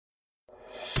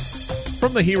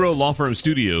From the Hero Law Firm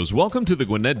Studios, welcome to the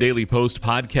Gwinnett Daily Post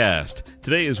podcast.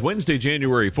 Today is Wednesday,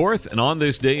 January 4th, and on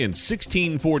this day in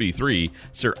 1643,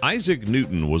 Sir Isaac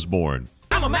Newton was born.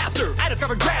 I'm a master, I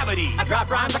discovered gravity. I drop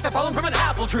rhymes like they're falling from an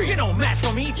apple tree. You don't match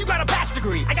for me, you got a bachelor's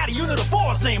degree. I got a unit of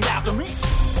force named after me.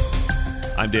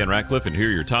 I'm Dan Ratcliffe, and here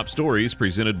are your top stories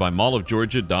presented by Mall of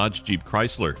Georgia Dodge Jeep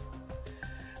Chrysler.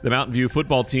 The Mountain View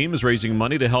football team is raising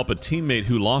money to help a teammate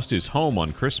who lost his home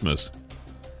on Christmas.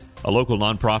 A local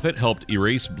nonprofit helped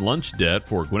erase lunch debt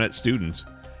for Gwinnett students.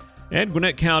 And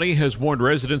Gwinnett County has warned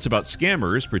residents about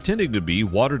scammers pretending to be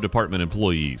water department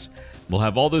employees. We'll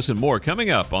have all this and more coming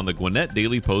up on the Gwinnett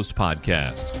Daily Post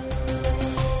podcast.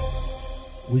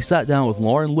 We sat down with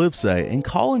Lauren Livesay and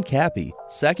Colin Cappy,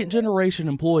 second-generation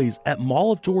employees at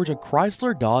Mall of Georgia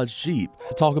Chrysler Dodge Jeep,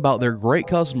 to talk about their great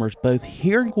customers both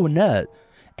here in Gwinnett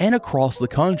and across the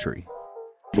country.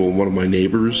 Well, one of my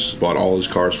neighbors bought all his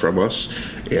cars from us,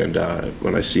 and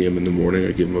when I see him in the morning,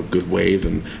 I give him a good wave,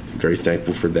 and I'm very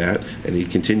thankful for that. And he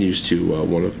continues to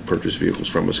want to purchase vehicles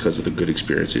from us because of the good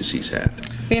experiences he's had.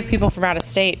 We have people from out of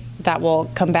state that will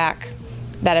come back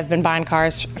that have been buying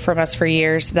cars from us for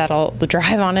years that'll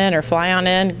drive on in or fly on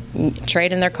in,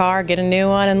 trade in their car, get a new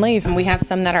one, and leave. And we have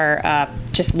some that are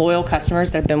just loyal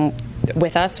customers that have been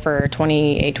with us for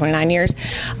 28, 29 years.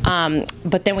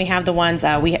 But then we have the ones,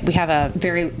 we have a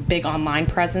very big online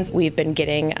presence. We've been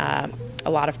getting a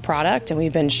lot of product, and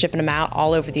we've been shipping them out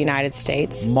all over the United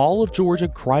States. Mall of Georgia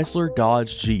Chrysler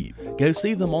Dodge Jeep. Go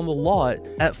see them on the lot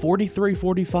at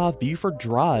 4345 Buford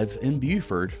Drive in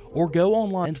Buford, or go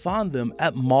online and find them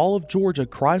at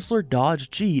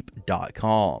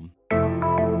mallofgeorgiachryslerDodgeJeep.com.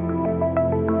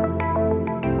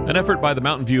 An effort by the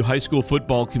Mountain View High School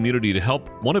football community to help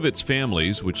one of its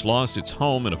families, which lost its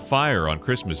home in a fire on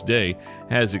Christmas Day,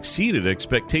 has exceeded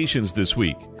expectations this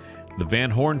week. The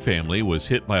Van Horn family was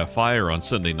hit by a fire on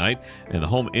Sunday night, and the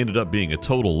home ended up being a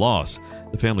total loss.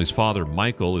 The family's father,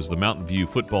 Michael, is the Mountain View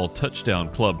Football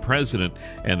Touchdown Club president,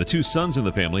 and the two sons in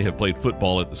the family have played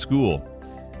football at the school.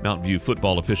 Mountain View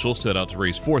football officials set out to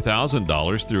raise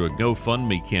 $4,000 through a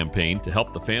GoFundMe campaign to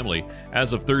help the family.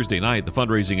 As of Thursday night, the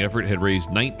fundraising effort had raised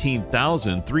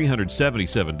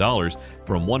 $19,377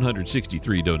 from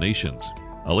 163 donations.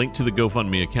 A link to the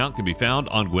GoFundMe account can be found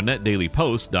on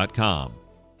GwinnettDailyPost.com.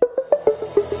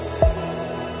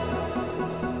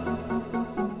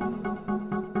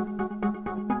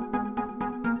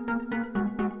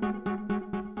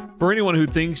 For anyone who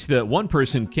thinks that one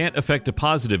person can't affect a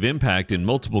positive impact in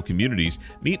multiple communities,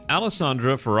 meet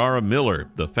Alessandra Ferrara Miller,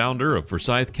 the founder of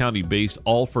Forsyth County-based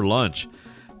All for Lunch.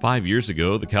 5 years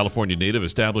ago, the California native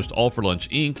established All for Lunch,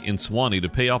 Inc. in Suwanee to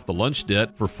pay off the lunch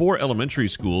debt for 4 elementary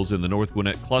schools in the North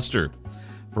Gwinnett cluster.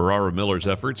 Ferrara Miller's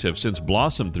efforts have since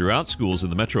blossomed throughout schools in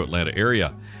the metro Atlanta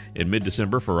area. In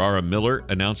mid-December, Ferrara Miller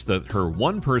announced that her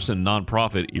one-person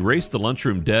nonprofit erased the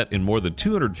lunchroom debt in more than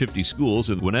 250 schools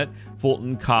in Gwinnett,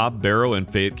 Fulton, Cobb, Barrow,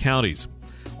 and Fayette counties.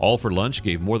 All for Lunch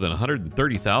gave more than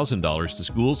 $130,000 to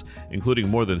schools, including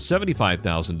more than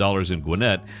 $75,000 in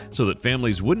Gwinnett, so that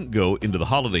families wouldn't go into the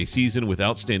holiday season with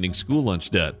outstanding school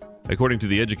lunch debt. According to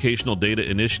the Educational Data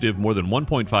Initiative, more than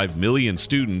 1.5 million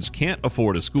students can't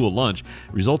afford a school lunch,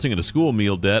 resulting in a school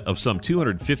meal debt of some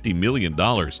 $250 million.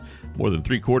 More than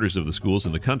three-quarters of the schools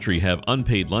in the country have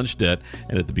unpaid lunch debt,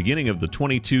 and at the beginning of the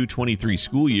 22-23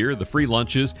 school year, the free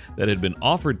lunches that had been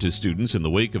offered to students in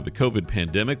the wake of the COVID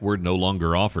pandemic were no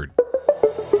longer offered.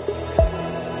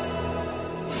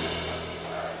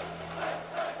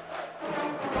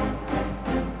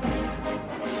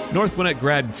 North Gwinnett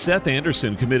grad Seth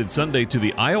Anderson committed Sunday to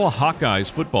the Iowa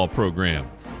Hawkeyes football program.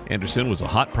 Anderson was a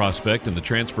hot prospect in the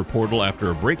transfer portal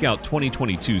after a breakout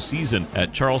 2022 season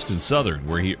at Charleston Southern,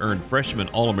 where he earned freshman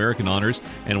All-American honors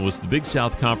and was the Big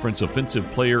South Conference Offensive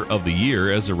Player of the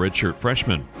Year as a redshirt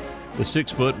freshman. The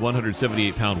 6-foot,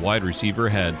 178-pound wide receiver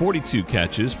had 42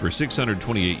 catches for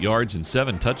 628 yards and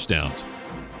 7 touchdowns.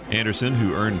 Anderson,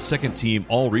 who earned second-team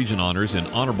All-Region honors and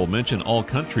honorable mention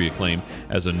All-Country acclaim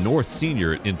as a North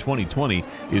senior in 2020,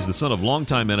 is the son of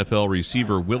longtime NFL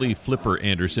receiver Willie Flipper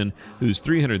Anderson, whose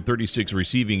 336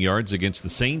 receiving yards against the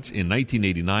Saints in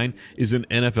 1989 is an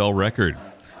NFL record.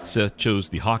 Seth chose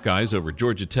the Hawkeyes over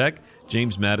Georgia Tech,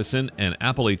 James Madison, and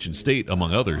Appalachian State,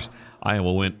 among others.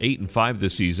 Iowa went 8-5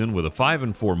 this season with a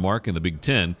 5-4 mark in the Big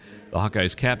Ten. The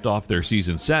Hawkeyes capped off their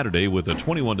season Saturday with a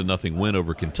 21-0 win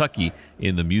over Kentucky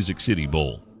in the Music City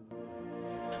Bowl.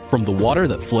 From the water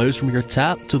that flows from your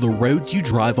tap to the roads you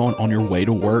drive on your way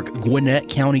to work, Gwinnett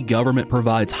County government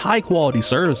provides high-quality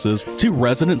services to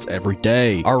residents every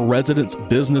day. Our residents,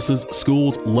 businesses,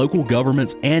 schools, local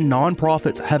governments, and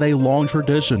nonprofits have a long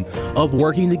tradition of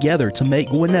working together to make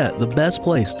Gwinnett the best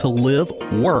place to live,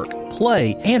 work,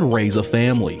 play, and raise a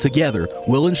family. Together,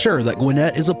 we'll ensure that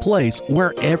Gwinnett is a place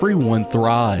where everyone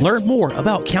thrives. Learn more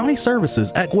about county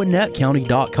services at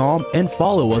GwinnettCounty.com and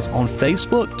follow us on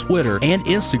Facebook, Twitter, and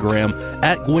Instagram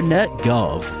at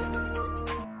GwinnettGov.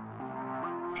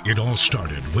 It all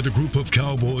started with a group of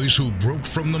cowboys who broke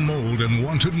from the mold and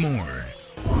wanted more.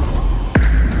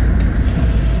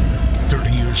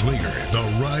 30 years later, the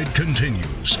ride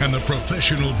continues, and the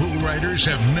professional bull riders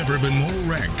have never been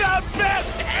more ranked. The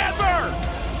best ever!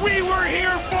 We were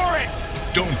here for it!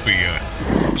 Don't be a...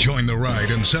 Join the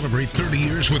ride and celebrate 30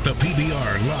 years with the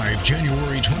PBR live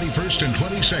January 21st and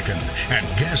 22nd at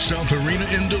Gas South Arena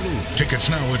in Duluth. Tickets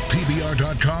now at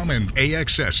PBR.com and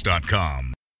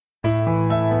AXS.com.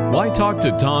 Why talk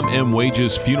to Tom M.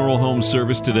 Wages Funeral Home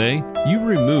Service today? You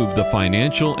remove the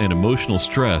financial and emotional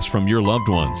stress from your loved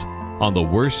ones. On the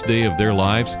worst day of their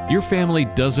lives, your family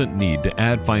doesn't need to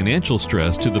add financial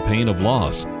stress to the pain of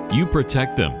loss. You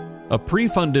protect them. A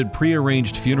pre-funded,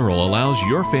 pre-arranged funeral allows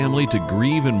your family to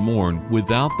grieve and mourn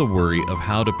without the worry of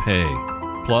how to pay.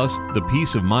 Plus, the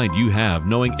peace of mind you have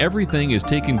knowing everything is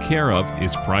taken care of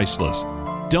is priceless.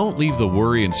 Don't leave the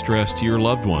worry and stress to your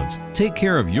loved ones. Take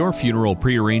care of your funeral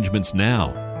pre-arrangements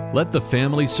now. Let the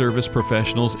family service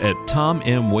professionals at Tom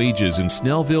M. Wages in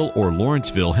Snellville or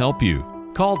Lawrenceville help you.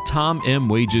 Call Tom M.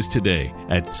 Wages today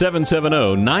at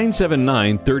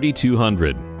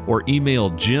 770-979-3200 or email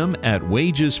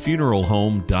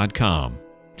jim@wagesfuneralhome.com.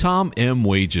 Tom M.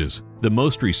 Wages, the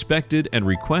most respected and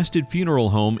requested funeral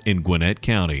home in Gwinnett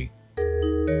County.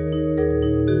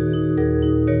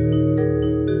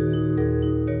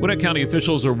 Gwinnett County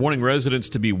officials are warning residents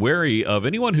to be wary of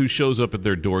anyone who shows up at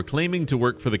their door claiming to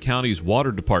work for the county's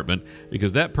water department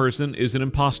because that person is an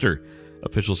imposter.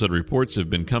 Officials said reports have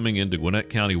been coming into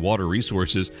Gwinnett County Water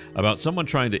Resources about someone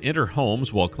trying to enter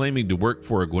homes while claiming to work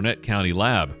for a Gwinnett County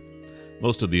lab.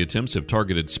 Most of the attempts have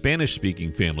targeted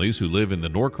Spanish-speaking families who live in the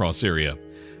Norcross area.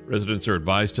 Residents are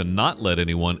advised to not let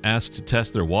anyone ask to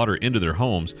test their water into their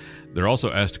homes. They're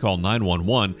also asked to call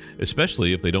 911,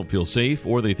 especially if they don't feel safe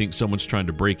or they think someone's trying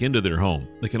to break into their home.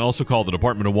 They can also call the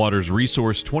Department of Water's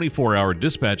Resource 24-hour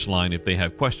dispatch line if they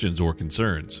have questions or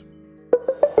concerns.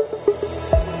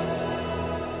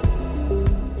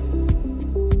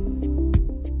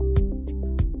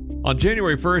 On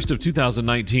January 1st of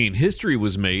 2019, history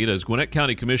was made as Gwinnett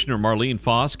County Commissioner Marlene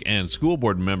Fosk and School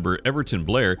Board member Everton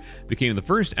Blair became the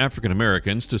first African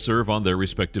Americans to serve on their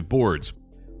respective boards.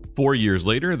 4 years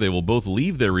later, they will both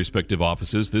leave their respective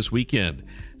offices this weekend.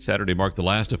 Saturday marked the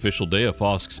last official day of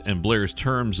Fosk's and Blair's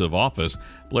terms of office.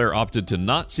 Blair opted to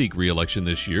not seek re-election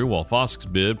this year, while Fosk's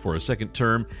bid for a second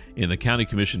term in the County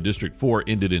Commission District 4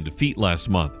 ended in defeat last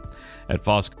month. At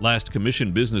Fosk's last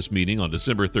commission business meeting on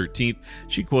December 13th,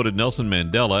 she quoted Nelson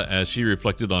Mandela as she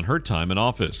reflected on her time in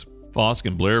office. Fosk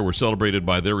and Blair were celebrated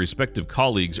by their respective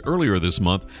colleagues earlier this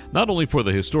month, not only for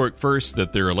the historic firsts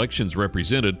that their elections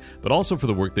represented, but also for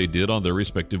the work they did on their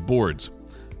respective boards.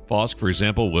 Fosk, for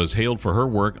example, was hailed for her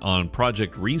work on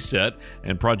Project Reset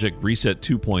and Project Reset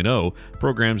 2.0,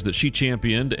 programs that she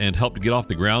championed and helped get off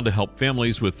the ground to help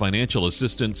families with financial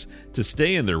assistance to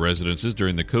stay in their residences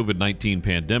during the COVID-19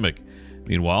 pandemic.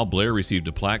 Meanwhile, Blair received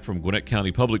a plaque from Gwinnett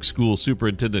County Public Schools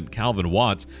Superintendent Calvin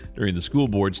Watts during the school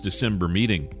board's December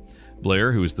meeting.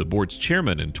 Blair, who is the board's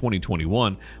chairman in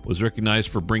 2021, was recognized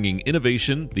for bringing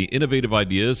innovation, the innovative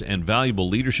ideas, and valuable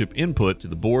leadership input to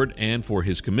the board and for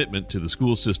his commitment to the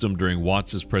school system during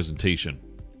Watts' presentation.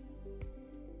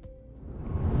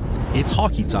 It's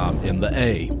hockey time in the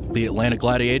A. The Atlanta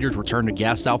Gladiators return to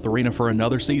Gas South Arena for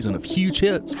another season of huge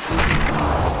hits,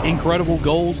 incredible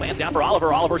goals, Lands down for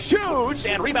Oliver. Oliver shoots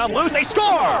and rebound loose. They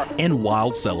score! and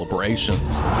wild celebrations.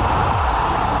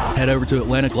 Head over to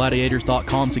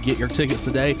AtlantaGladiators.com to get your tickets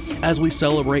today as we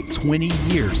celebrate 20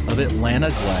 years of Atlanta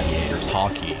Gladiators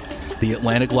hockey. The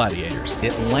Atlanta Gladiators,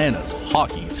 Atlanta's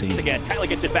hockey team. Again, Kylie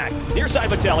gets it back. Near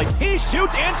side Vitelli. He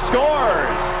shoots and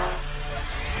scores!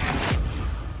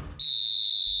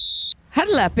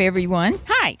 Huddle up, everyone.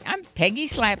 Hi, I'm Peggy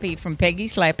Slappy from Peggy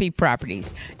Slappy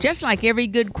Properties. Just like every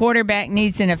good quarterback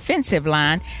needs an offensive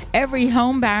line, every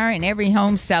home buyer and every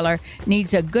home seller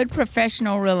needs a good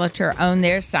professional realtor on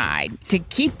their side to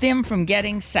keep them from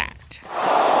getting sacked.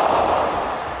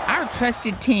 Our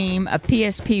trusted team of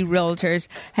PSP Realtors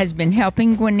has been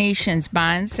helping Gwinnetians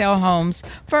buy and sell homes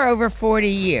for over 40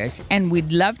 years, and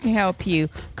we'd love to help you.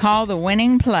 Call the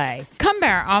winning play. Come by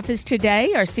our office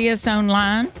today or see us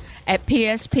online at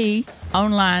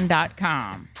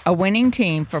psponline.com. A winning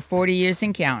team for 40 years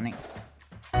and counting.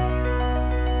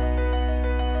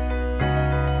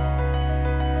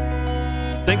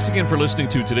 Thanks again for listening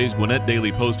to today's Gwinnett Daily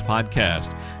Post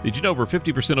podcast. Did you know over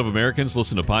 50% of Americans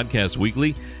listen to podcasts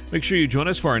weekly? Make sure you join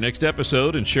us for our next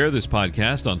episode and share this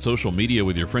podcast on social media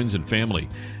with your friends and family.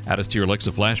 Add us to your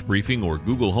Alexa Flash Briefing or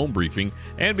Google Home Briefing,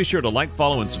 and be sure to like,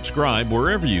 follow, and subscribe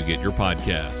wherever you get your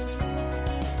podcasts.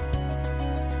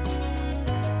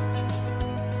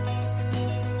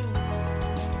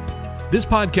 This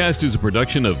podcast is a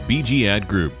production of BG Ad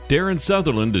Group. Darren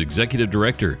Sutherland, Executive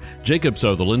Director. Jacob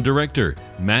Sutherland, Director.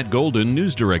 Matt Golden,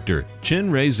 News Director. Chen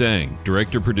Ray Zhang,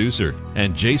 Director Producer.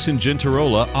 And Jason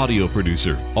Gentarola, Audio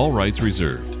Producer. All rights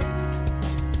reserved.